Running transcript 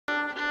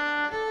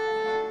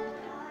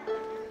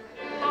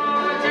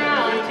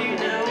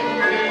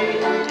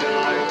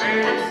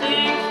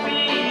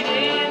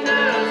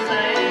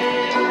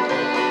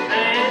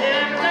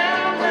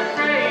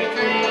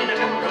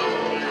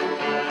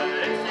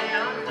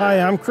Hi,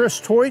 I'm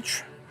Chris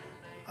Teutsch,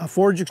 a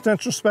forage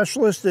extension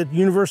specialist at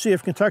University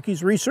of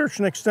Kentucky's Research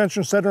and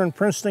Extension Center in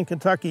Princeton,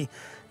 Kentucky.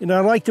 And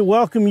I'd like to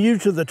welcome you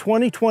to the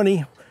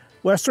 2020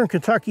 Western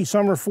Kentucky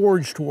Summer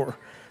Forage Tour.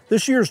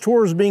 This year's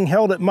tour is being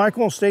held at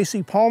Michael and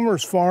Stacie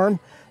Palmer's farm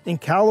in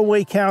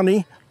Callaway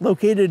County,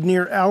 located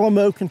near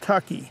Almo,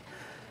 Kentucky.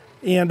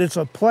 And it's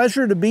a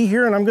pleasure to be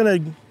here, and I'm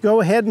going to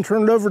go ahead and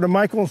turn it over to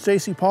Michael and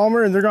Stacie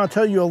Palmer, and they're going to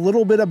tell you a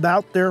little bit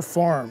about their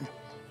farm.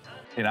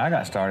 I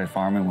got started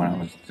farming when I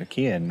was a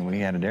kid, and we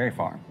had a dairy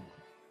farm.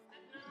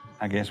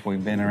 I guess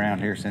we've been around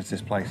here since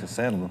this place is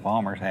settled, the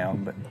Palmers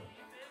have, but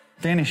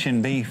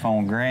finishing beef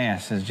on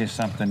grass is just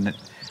something that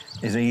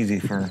is easy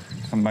for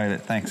somebody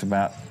that thinks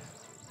about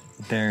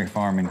dairy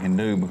farming can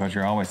do, because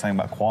you're always thinking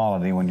about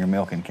quality when you're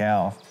milking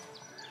cows.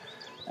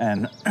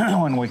 And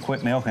when we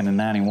quit milking in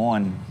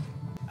 '91,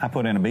 I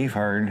put in a beef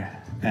herd,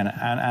 and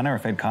I never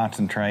fed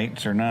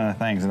concentrates or none of the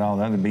things that all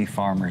the other beef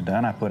farmers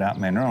done. I put out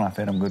mineral, and I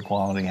fed them good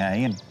quality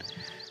hay and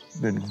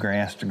good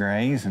grass to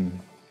graze. And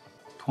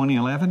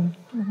 2011,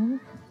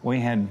 we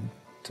had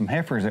some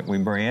heifers that we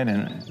bred,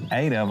 and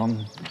 8 of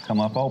them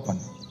come up open.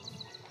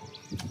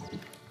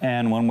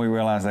 And when we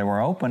realized they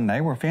were open,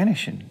 they were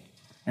finishing.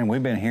 And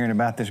we've been hearing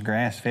about this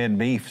grass-fed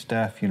beef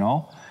stuff, you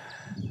know.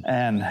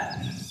 And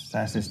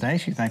I said,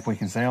 Stacie, you think we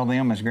can sell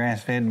them as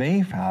grass-fed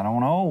beef? I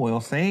don't know,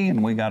 we'll see.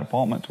 And we got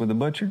appointments with the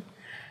butcher,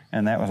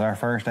 and that was our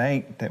first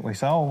 8 that we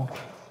sold.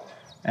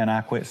 And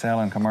I quit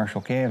selling commercial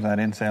calves. I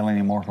didn't sell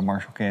any more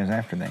commercial calves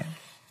after that.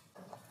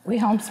 We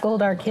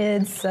homeschooled our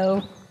kids,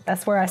 so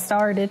that's where I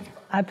started.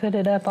 I put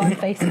it up on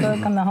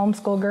Facebook on the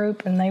homeschool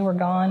group, and they were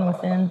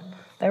gone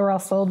they were all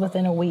sold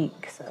within a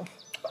week. So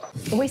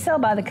we sell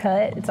by the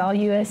cut. It's all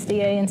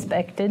USDA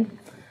inspected.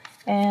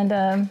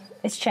 And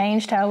it's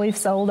changed how we've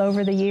sold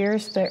over the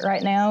years, but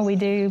right now we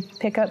do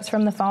pickups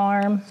from the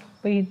farm.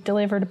 We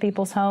deliver to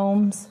people's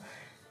homes.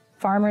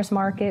 Farmers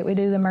market, we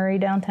do the Murray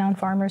Downtown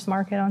Farmers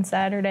Market on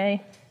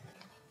Saturday.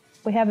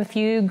 We have a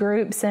few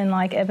groups in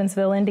like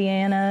Evansville,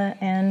 Indiana,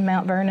 and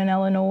Mount Vernon,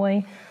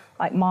 Illinois,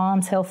 like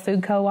Mom's Health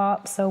Food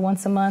Co-op. So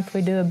once a month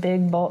we do a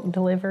big bulk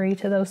delivery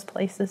to those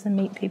places and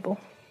meet people.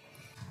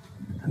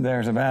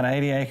 There's about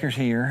 80 acres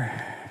here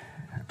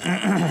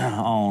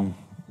on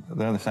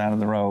the other side of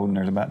the road, and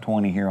there's about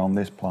 20 here on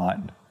this plot.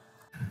 And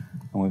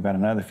we've got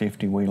another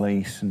 50 we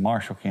lease in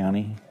Marshall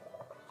County,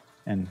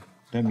 and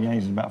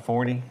WA's is about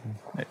 40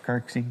 at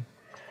Kirksey.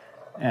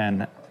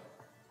 And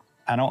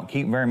I don't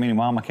keep very many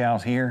mama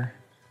cows here.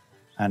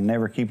 I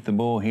never keep the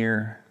bull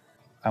here.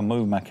 I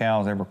move my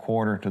cows every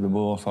quarter to the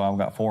bull, so I've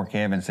got 4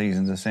 calving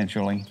seasons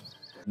essentially.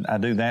 I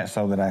do that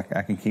so that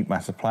I can keep my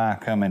supply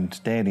coming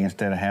steady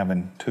instead of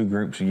having 2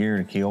 groups a year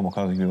to kill,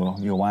 because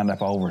you'll wind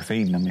up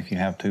overfeeding them if you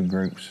have 2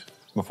 groups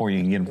before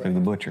you can get them through the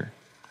butcher.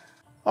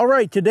 All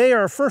right, today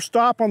our first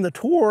stop on the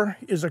tour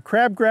is a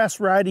crabgrass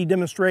variety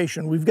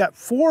demonstration. We've got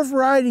 4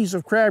 varieties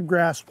of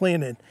crabgrass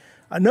planted.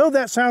 I know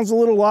that sounds a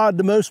little odd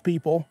to most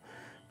people,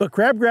 but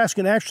crabgrass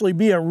can actually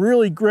be a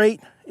really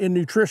great and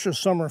nutritious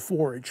summer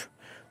forage.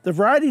 The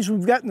varieties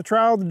we've got in the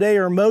trial today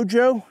are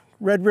Mojo,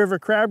 Red River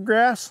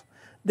crabgrass,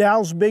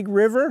 Dow's Big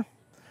River,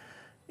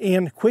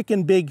 and Quick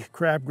and Big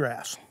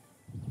crabgrass.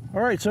 All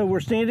right, so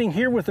we're standing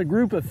here with a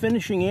group of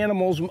finishing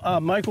animals.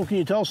 Michael, can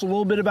you tell us a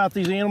little bit about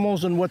these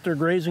animals and what they're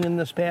grazing in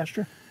this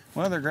pasture?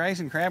 Well, they're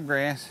grazing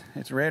crabgrass.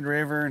 It's Red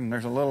River, and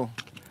there's a little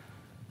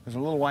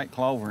white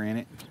clover in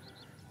it,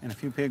 and a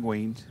few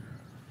pigweeds.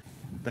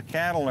 The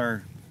cattle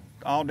are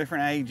all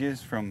different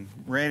ages, from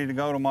ready to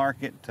go to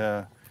market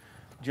to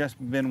just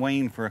been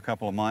weaned for a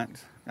couple of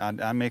months.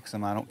 I mix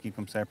them, I don't keep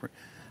them separate.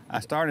 I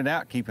started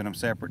out keeping them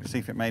separate to see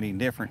if it made any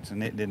difference,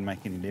 and it didn't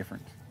make any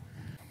difference.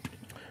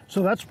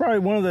 So that's probably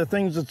one of the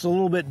things that's a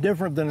little bit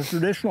different than a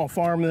traditional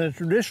farm. In a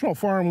traditional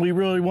farm, we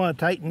really want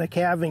to tighten the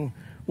calving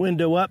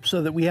window up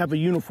so that we have a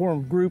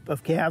uniform group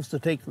of calves to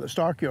take to the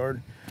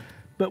stockyard.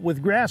 But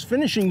with grass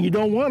finishing, you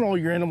don't want all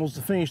your animals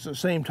to finish at the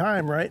same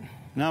time, right?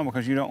 No,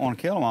 because you don't want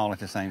to kill them all at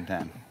the same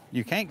time.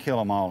 You can't kill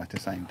them all at the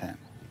same time.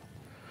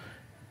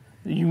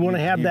 You want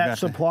to have that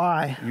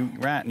supply.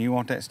 Right, and you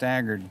want that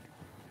staggered.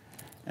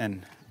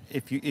 And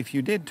if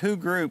you did 2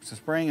 groups, a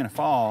spring and a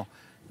fall,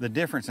 the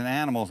difference in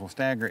animals will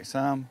stagger it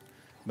some,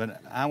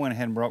 but I went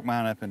ahead and broke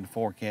mine up into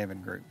 4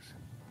 calving groups.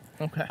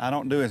 Okay. I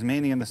don't do as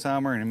many in the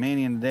summer and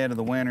many in the dead of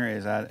the winter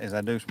as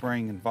I do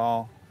spring and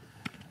fall,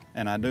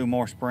 and I do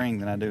more spring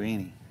than I do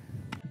any.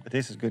 But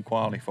this is good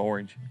quality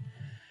forage.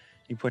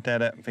 You put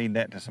that up and feed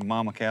that to some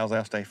mama cows,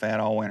 they'll stay fat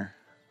all winter.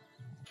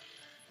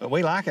 But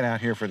we like it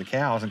out here for the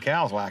cows, and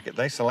cows like it.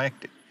 They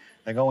select it.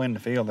 They go in the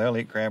field, they'll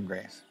eat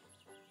crabgrass.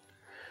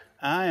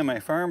 I am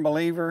a firm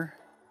believer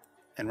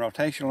in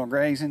rotational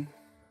grazing.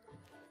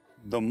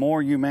 The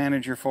more you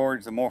manage your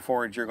forage, the more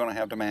forage you're going to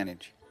have to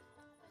manage.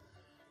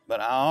 But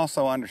I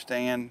also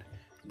understand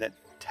that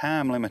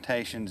time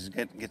limitations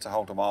gets a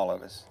hold of all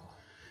of us.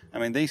 I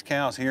mean, these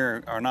cows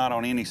here are not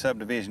on any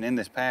subdivision in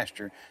this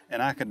pasture,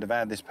 and I could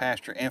divide this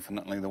pasture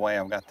infinitely the way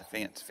I've got the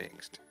fence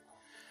fixed.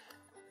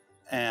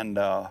 And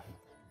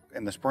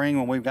in the spring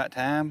when we've got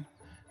time,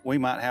 we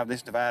might have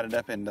this divided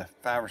up into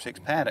 5 or 6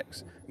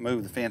 paddocks,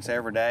 move the fence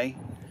every day,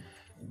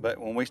 But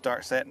when we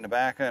start setting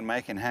tobacco and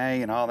making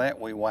hay and all that,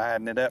 we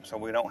widen it up so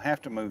we don't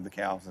have to move the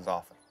cows as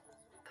often.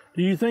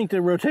 Do you think the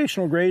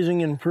rotational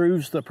grazing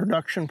improves the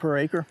production per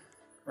acre?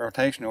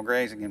 Rotational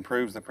grazing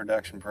improves the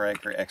production per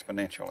acre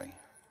exponentially.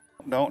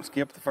 Don't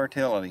skip the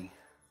fertility.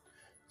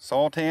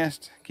 Soil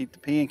test, keep the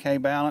P and K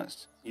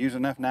balanced, use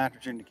enough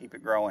nitrogen to keep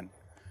it growing.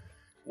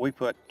 We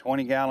put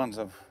 20 gallons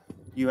of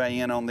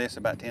UAN on this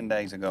about 10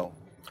 days ago.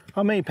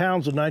 How many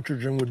pounds of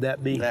nitrogen would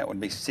that be? That would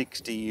be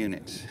 60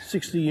 units.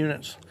 60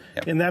 units.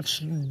 Yep. And that's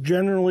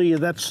stimulating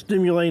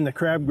the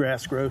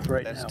crabgrass growth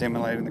right now. That's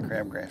stimulating the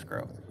crabgrass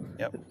growth.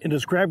 Yep. And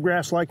does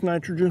crabgrass like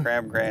nitrogen?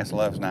 Crabgrass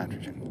loves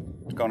nitrogen.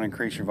 It's going to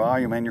increase your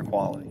volume and your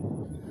quality.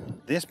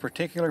 This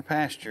particular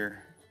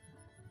pasture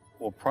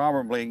will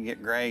probably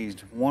get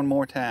grazed one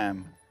more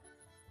time,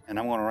 and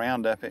I'm going to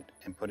round up it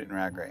and put it in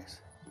ryegrass.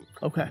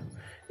 Okay.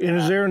 And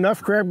is there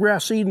enough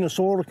crabgrass seed in the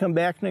soil to come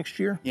back next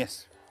year?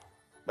 Yes.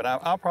 But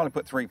I'll probably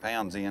put 3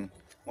 pounds in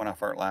when I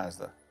fertilize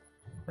the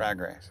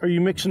ryegrass. Are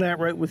you mixing that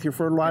right with your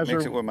fertilizer?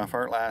 Mix it with my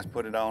fertilizer,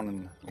 put it on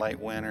in late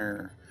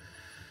winter,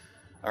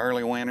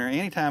 early winter.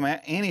 Anytime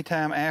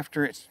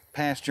after it's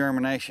past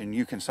germination,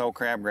 you can sow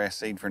crabgrass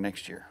seed for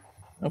next year.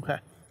 Okay.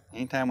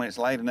 Anytime when it's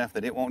late enough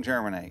that it won't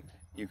germinate,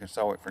 you can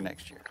sow it for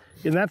next year.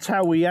 And that's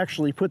how we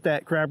actually put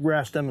that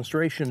crabgrass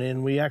demonstration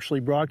in. We actually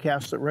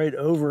broadcast it right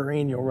over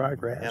annual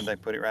ryegrass. And they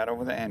put it right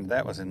over there, and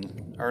that was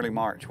in early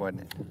March,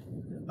 wasn't it?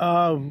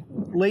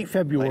 Late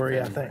February,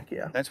 I think,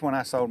 yeah. That's when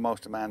I sowed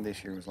most of mine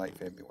this year, was late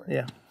February.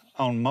 Yeah.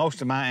 On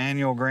most of my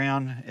annual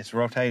ground, it's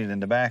rotated in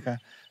tobacco,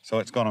 so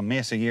it's going to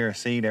miss a year of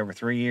seed every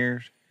 3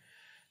 years.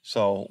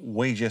 So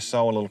we just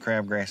sow a little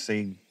crabgrass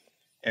seed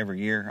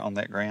every year on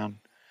that ground,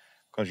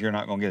 because you're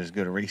not going to get as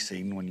good a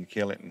reseeding when you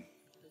kill it. And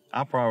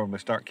I'll probably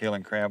start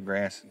killing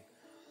crabgrass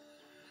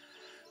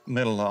in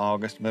middle of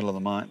August, middle of the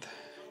month,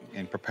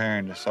 and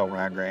preparing to sow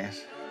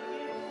ryegrass.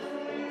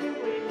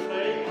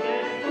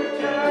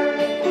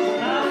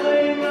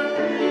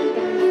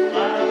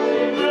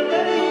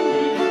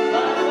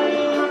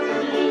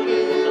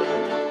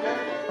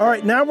 All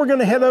right, now we're going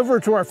to head over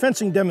to our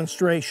fencing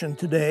demonstration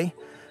today.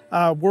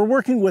 We're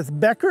working with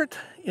Beckert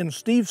and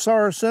Steve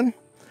Saracen,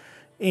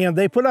 and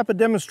they put up a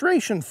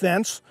demonstration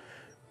fence.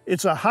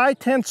 It's a high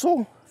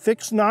tensile,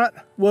 fixed knot,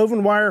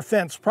 woven wire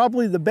fence,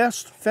 probably the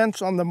best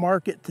fence on the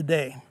market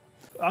today.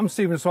 I'm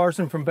Stephen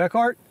Saracen from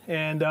Beckert,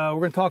 and we're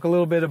going to talk a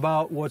little bit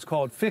about what's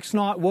called fixed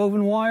knot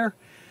woven wire.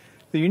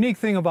 The unique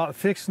thing about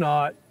fixed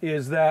knot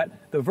is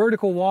that the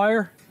vertical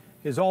wire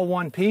is all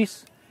one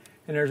piece,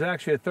 and there's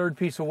actually a third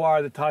piece of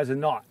wire that ties a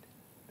knot.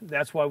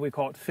 That's why we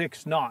call it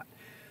fixed knot.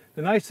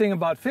 The nice thing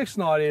about fixed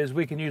knot is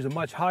we can use a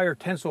much higher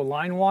tensile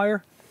line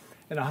wire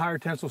and a higher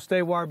tensile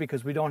stay wire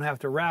because we don't have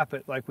to wrap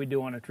it like we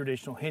do on a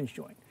traditional hinge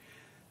joint.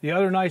 The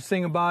other nice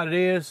thing about it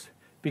is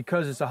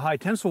because it's a high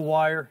tensile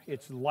wire,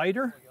 it's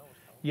lighter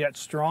yet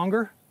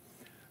stronger,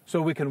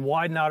 so we can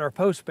widen out our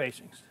post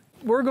spacings.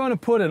 We're going to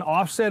put an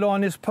offset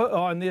on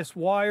this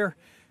wire.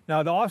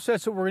 Now the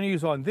offsets that we're going to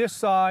use on this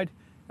side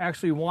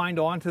actually wind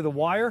onto the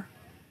wire,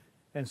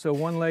 and so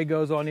one leg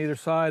goes on either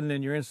side, and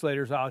then your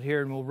insulator's out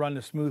here, and we'll run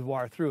the smooth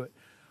wire through it.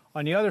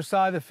 On the other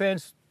side of the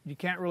fence, you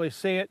can't really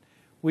see it.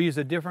 We use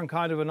a different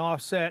kind of an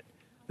offset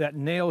that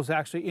nails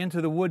actually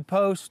into the wood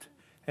post,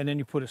 and then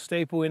you put a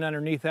staple in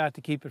underneath that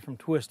to keep it from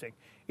twisting.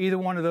 Either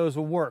one of those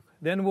will work.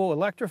 Then we'll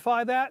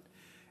electrify that,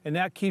 and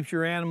that keeps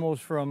your animals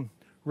from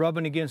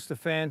rubbing against the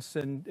fence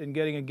and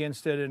getting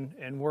against it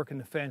and working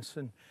the fence.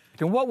 And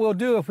what we'll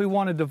do if we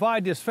want to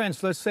divide this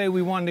fence, let's say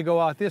we wanted to go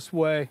out this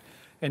way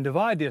and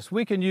divide this,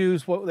 we can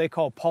use what they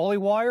call poly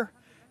wire,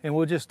 and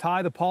we'll just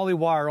tie the poly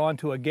wire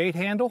onto a gate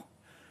handle,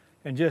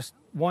 and just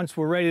once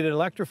we're ready to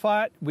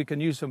electrify it, we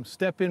can use some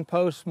step-in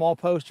posts, small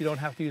posts. You don't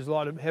have to use a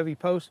lot of heavy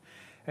posts,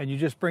 and you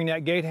just bring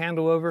that gate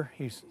handle over,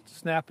 you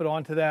snap it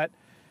onto that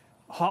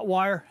hot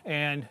wire,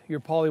 and your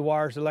poly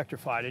wire is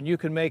electrified. And you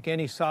can make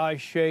any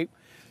size, shape,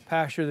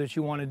 pasture that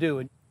you want to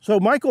do. So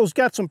Michael's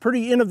got some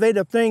pretty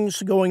innovative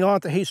things going on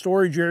at the hay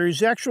storage area.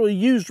 He's actually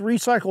used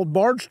recycled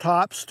barge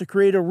tops to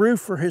create a roof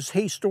for his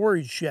hay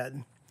storage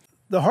shed.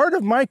 The heart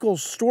of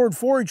Michael's stored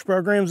forage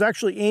program is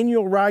actually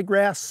annual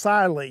ryegrass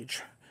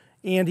silage,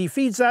 and he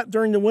feeds that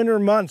during the winter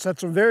months.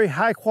 That's a very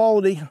high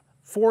quality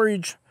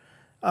forage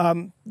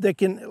that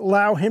can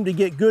allow him to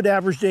get good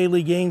average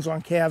daily gains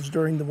on calves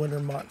during the winter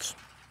months.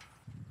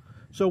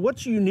 So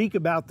what's unique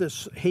about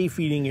this hay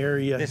feeding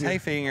area? This hay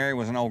feeding area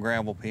was an old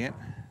gravel pit,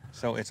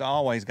 so it's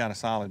always got a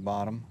solid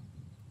bottom.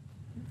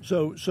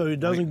 So it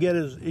doesn't get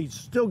as, it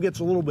still gets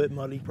a little bit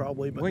muddy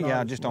probably, but well, not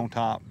yeah, as just much. on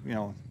top, you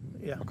know,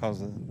 Yeah.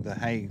 because of the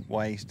hay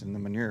waste and the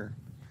manure,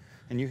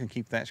 and you can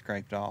keep that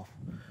scraped off.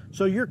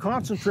 So you're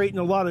concentrating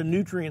a lot of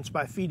nutrients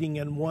by feeding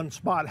in one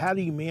spot. How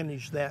do you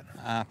manage that?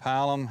 I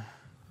pile them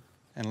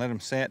and let them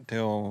set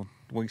till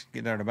we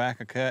get their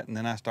tobacco cut, and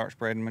then I start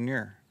spreading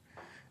manure.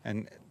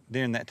 And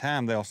during that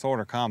time, they'll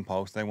sort of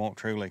compost. They won't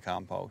truly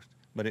compost,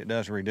 but it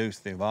does reduce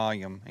the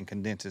volume and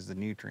condenses the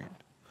nutrient.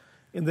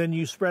 And then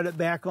you spread it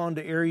back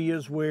onto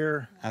areas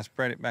where? I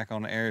spread it back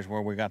on the areas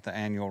where we got the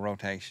annual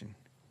rotation.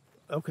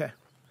 Okay.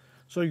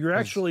 So you're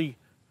actually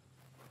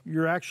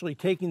you're actually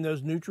taking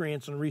those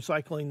nutrients and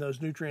recycling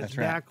those nutrients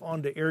back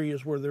onto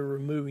areas where they're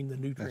removing the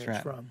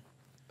nutrients from.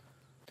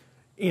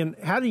 And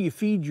how do you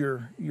feed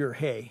your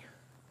hay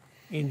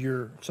and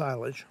your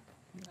silage?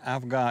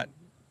 I've got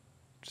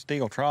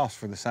steel troughs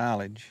for the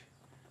silage,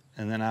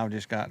 and then I've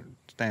just got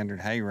standard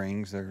hay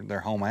rings. They're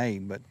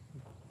homemade, but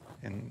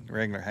in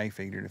regular hay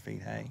feeder to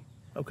feed hay.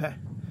 Okay.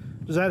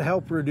 Does that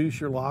help reduce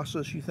your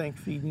losses, you think,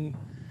 feeding?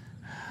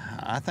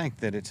 I think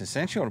that it's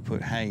essential to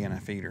put hay in a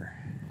feeder.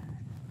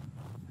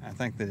 I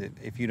think that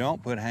if you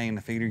don't put hay in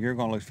the feeder, you're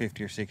going to lose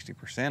 50 or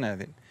 60%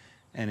 of it.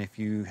 And if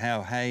you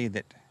have hay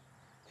that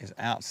is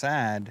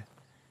outside,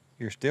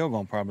 you're still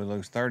going to probably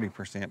lose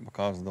 30%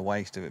 because of the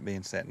waste of it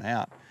being setting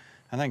out.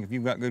 I think if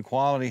you've got good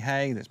quality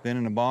hay that's been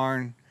in the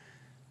barn,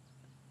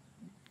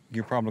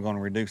 you're probably going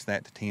to reduce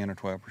that to 10 or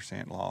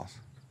 12% loss.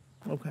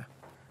 Okay.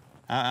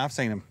 I've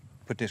seen them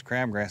put this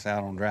crabgrass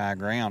out on dry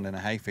ground in a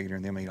hay feeder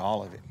and them eat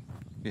all of it,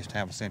 just to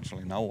have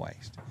essentially no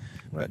waste.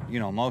 Right. But, you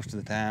know, most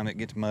of the time it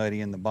gets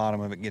muddy and the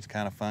bottom of it gets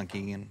kind of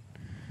funky and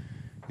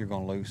you're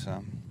going to lose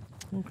some.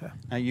 Okay.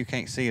 Now, you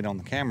can't see it on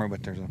the camera,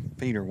 but there's a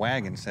feeder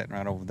wagon sitting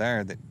right over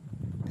there that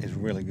is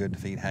really good to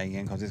feed hay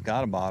in because it's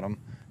got a bottom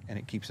and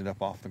it keeps it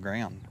up off the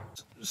ground.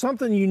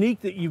 Something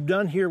unique that you've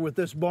done here with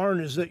this barn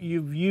is that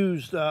you've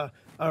used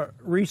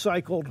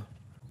recycled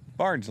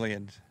barge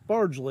lids.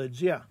 Barge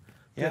lids, yeah,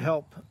 to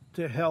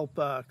help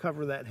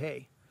cover that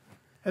hay.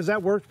 Has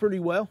that worked pretty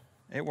well?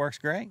 It works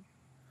great.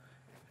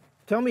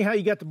 Tell me how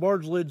you got the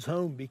barge lids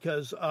home,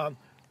 because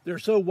they're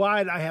so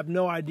wide. I have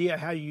no idea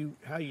how you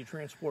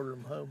transported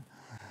them home.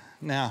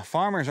 Now,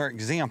 farmers are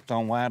exempt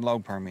on wide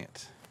load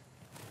permits.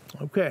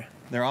 Okay.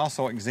 They're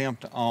also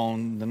exempt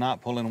on the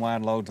not pulling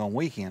wide loads on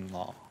weekend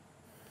law.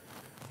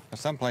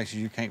 Some places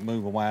you can't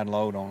move a wide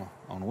load on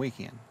a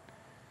weekend.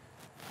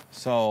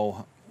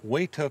 So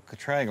we took a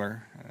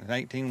trailer, an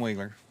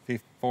 18-wheeler,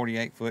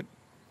 48-foot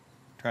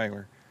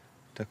trailer,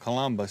 to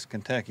Columbus,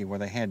 Kentucky, where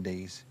they had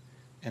these,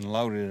 and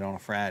loaded it on a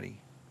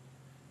Friday.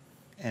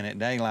 And at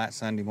daylight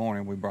Sunday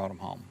morning, we brought them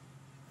home.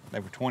 They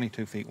were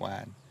 22 feet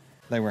wide.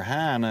 They were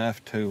high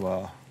enough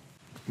to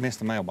miss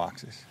the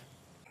mailboxes.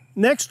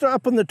 Next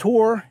up on the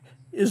tour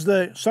is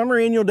the summer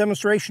annual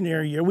demonstration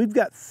area. We've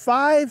got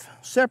 5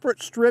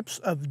 separate strips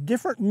of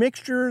different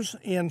mixtures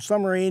and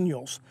summer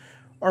annuals.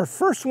 Our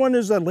first one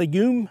is a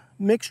legume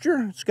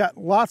mixture. It's got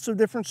lots of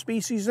different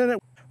species in it.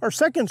 Our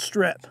second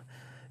strip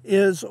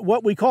is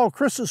what we call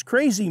Chris's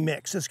Crazy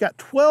Mix. It's got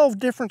 12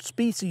 different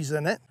species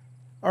in it.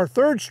 Our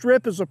third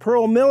strip is a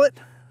pearl millet.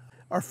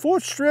 Our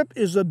fourth strip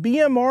is a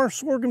BMR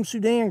sorghum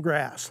Sudan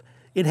grass.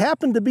 It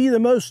happened to be the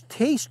most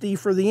tasty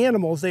for the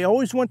animals. They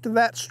always went to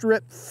that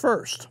strip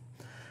first.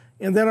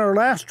 And then our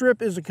last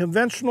strip is a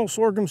conventional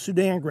sorghum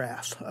Sudan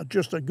grass,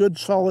 just a good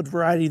solid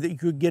variety that you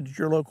could get at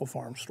your local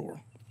farm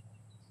store.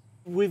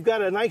 We've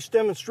got a nice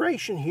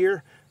demonstration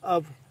here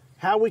of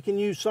how we can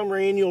use summer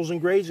annuals in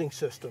grazing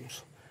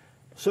systems.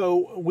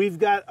 So we've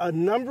got a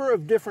number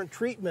of different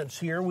treatments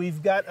here.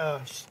 We've got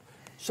a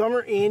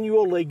summer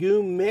annual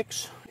legume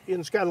mix, and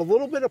it's got a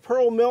little bit of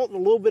pearl millet and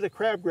a little bit of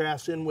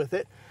crabgrass in with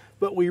it,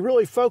 but we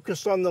really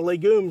focused on the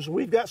legumes.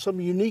 We've got some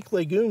unique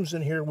legumes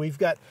in here. We've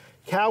got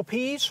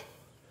cowpeas,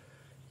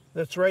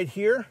 that's right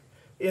here,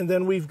 and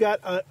then we've got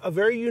a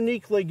very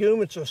unique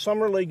legume. It's a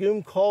summer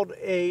legume called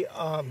a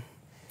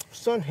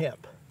sun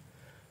hemp,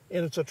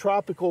 and it's a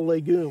tropical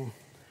legume.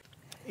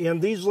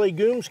 And these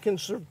legumes can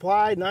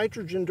supply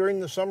nitrogen during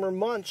the summer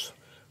months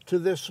to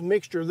this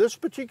mixture. This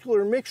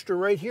particular mixture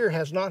right here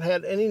has not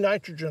had any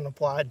nitrogen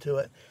applied to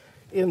it.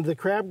 And the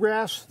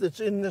crabgrass that's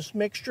in this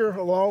mixture,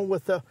 along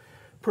with the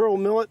pearl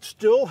millet,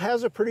 still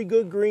has a pretty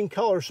good green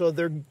color, so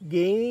they're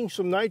gaining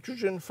some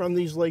nitrogen from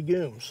these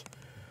legumes.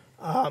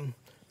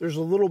 There's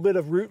a little bit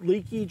of root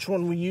leakage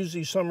when we use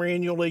these summer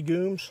annual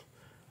legumes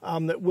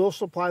that will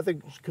supply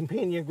the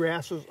companion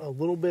grasses a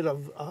little bit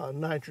of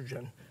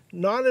nitrogen.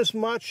 Not as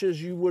much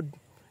as you would,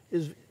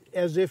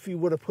 as if you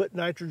would have put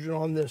nitrogen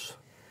on this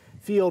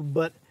field,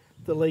 but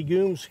the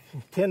legumes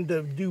tend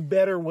to do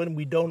better when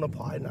we don't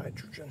apply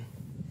nitrogen.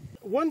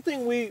 One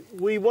thing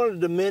we wanted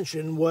to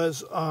mention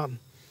was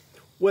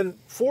when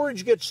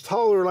forage gets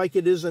taller like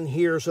it is in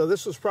here, so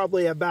this is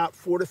probably about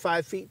 4 to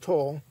 5 feet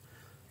tall,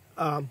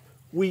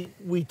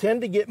 we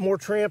tend to get more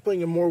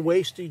trampling and more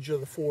wastage of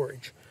the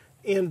forage.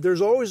 And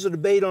there's always a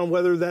debate on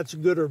whether that's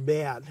good or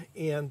bad.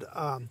 And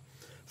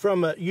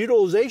from a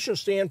utilization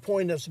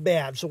standpoint, it's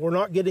bad. So we're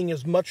not getting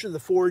as much of the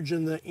forage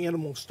in the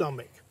animal's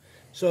stomach.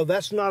 So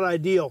that's not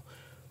ideal.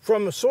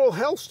 From a soil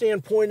health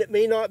standpoint, it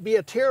may not be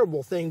a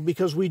terrible thing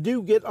because we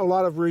do get a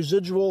lot of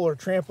residual or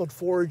trampled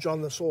forage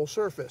on the soil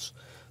surface.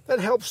 That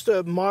helps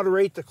to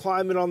moderate the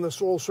climate on the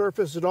soil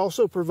surface. It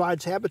also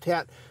provides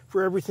habitat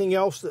for everything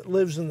else that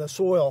lives in the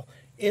soil,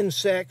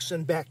 insects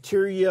and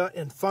bacteria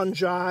and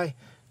fungi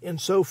and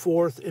so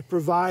forth. It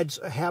provides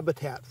a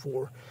habitat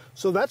for.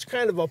 So that's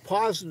kind of a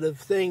positive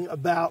thing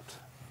about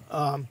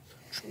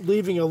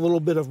leaving a little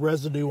bit of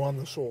residue on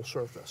the soil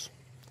surface.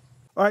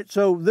 All right,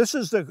 so this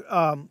is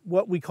the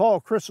what we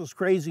call Chris's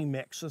Crazy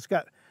Mix. It's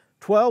got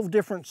 12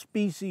 different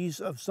species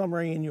of summer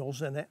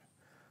annuals in it.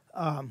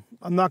 I'm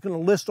not going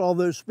to list all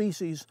those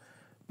species,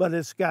 but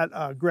it's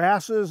got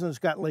grasses, and it's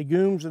got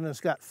legumes, and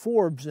it's got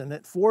forbs in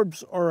it.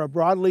 Forbs are a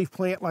broadleaf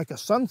plant like a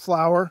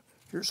sunflower.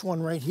 Here's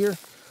one right here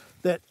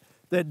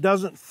that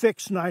doesn't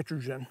fix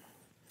nitrogen.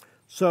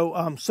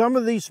 So some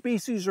of these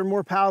species are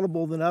more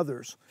palatable than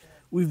others.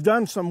 We've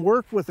done some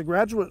work with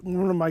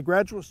one of my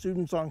graduate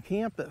students on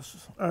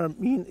campus,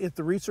 at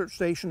the research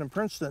station in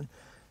Princeton.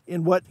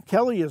 And what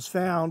Kelly has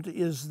found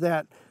is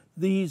that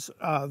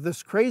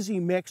this crazy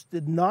mix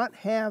did not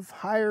have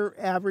higher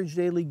average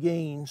daily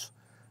gains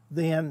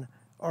than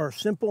our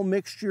simple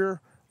mixture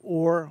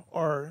or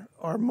our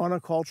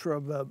monoculture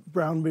of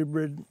brown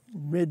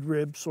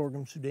midrib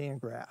sorghum Sudan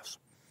grass.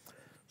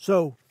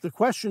 So the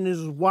question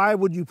is, why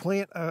would you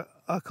plant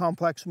a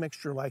complex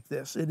mixture like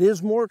this? It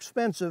is more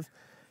expensive.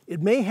 It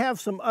may have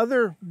some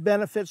other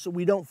benefits that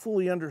we don't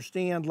fully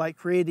understand, like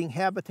creating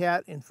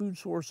habitat and food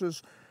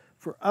sources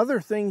for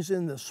other things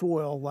in the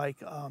soil, like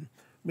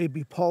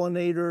maybe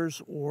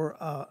pollinators or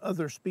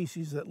other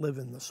species that live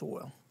in the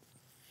soil.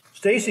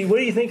 Stacie, what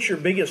do you think is your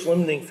biggest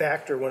limiting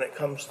factor when it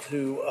comes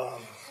to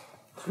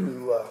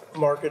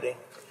marketing?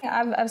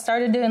 I've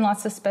started doing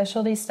lots of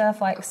specialty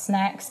stuff like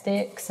snack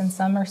sticks and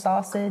summer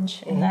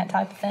sausage and that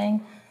type of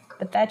thing.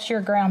 But that's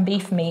your ground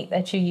beef meat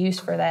that you use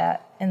for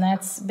that. And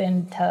that's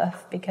been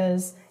tough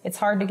because it's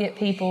hard to get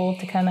people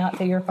to come out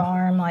to your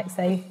farm, like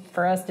say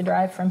for us to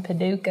drive from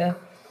Paducah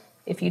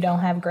if you don't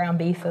have ground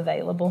beef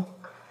available.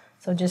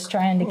 So just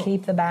trying to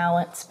keep the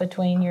balance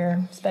between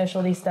your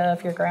specialty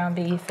stuff, your ground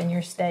beef, and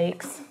your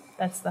steaks.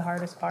 That's the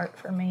hardest part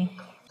for me.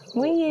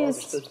 We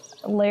use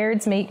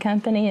Laird's Meat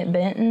Company at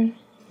Benton,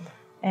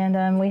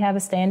 and we have a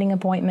standing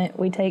appointment.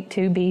 We take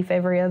 2 beef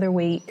every other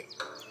week.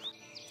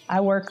 I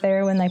work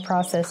there when they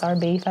process our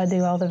beef. I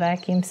do all the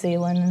vacuum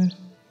sealing and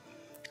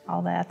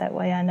all that. That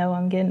way I know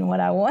I'm getting what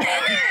I want.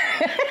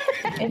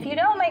 If you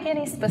don't make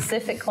any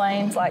specific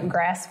claims like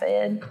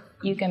grass-fed,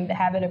 you can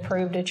have it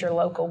approved at your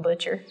local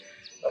butcher.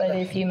 But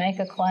if you make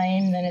a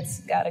claim, then it's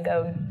got to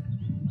go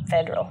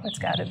federal. It's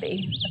got to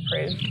be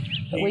approved.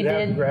 But do you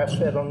have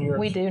grass-fed on yours?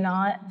 We do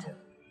not.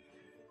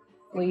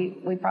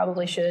 We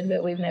probably should,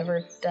 but we've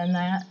never done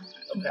that.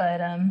 Okay.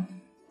 But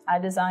I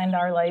designed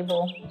our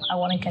label. I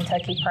wanted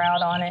Kentucky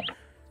proud on it.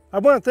 I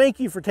want to thank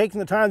you for taking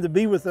the time to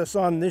be with us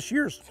on this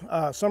year's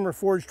Summer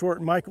Forage Tour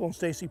at Michael and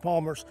Stacie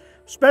Palmer's.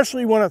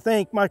 Especially want to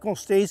thank Michael and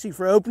Stacie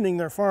for opening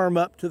their farm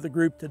up to the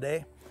group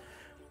today.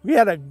 We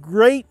had a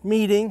great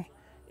meeting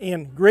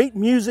and great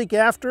music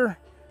after,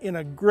 and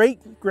a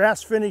great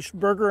grass-finished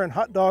burger and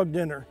hot dog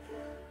dinner.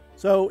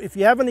 So if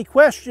you have any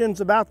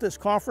questions about this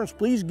conference,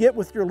 please get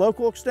with your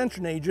local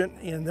extension agent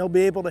and they'll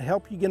be able to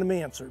help you get them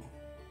answered.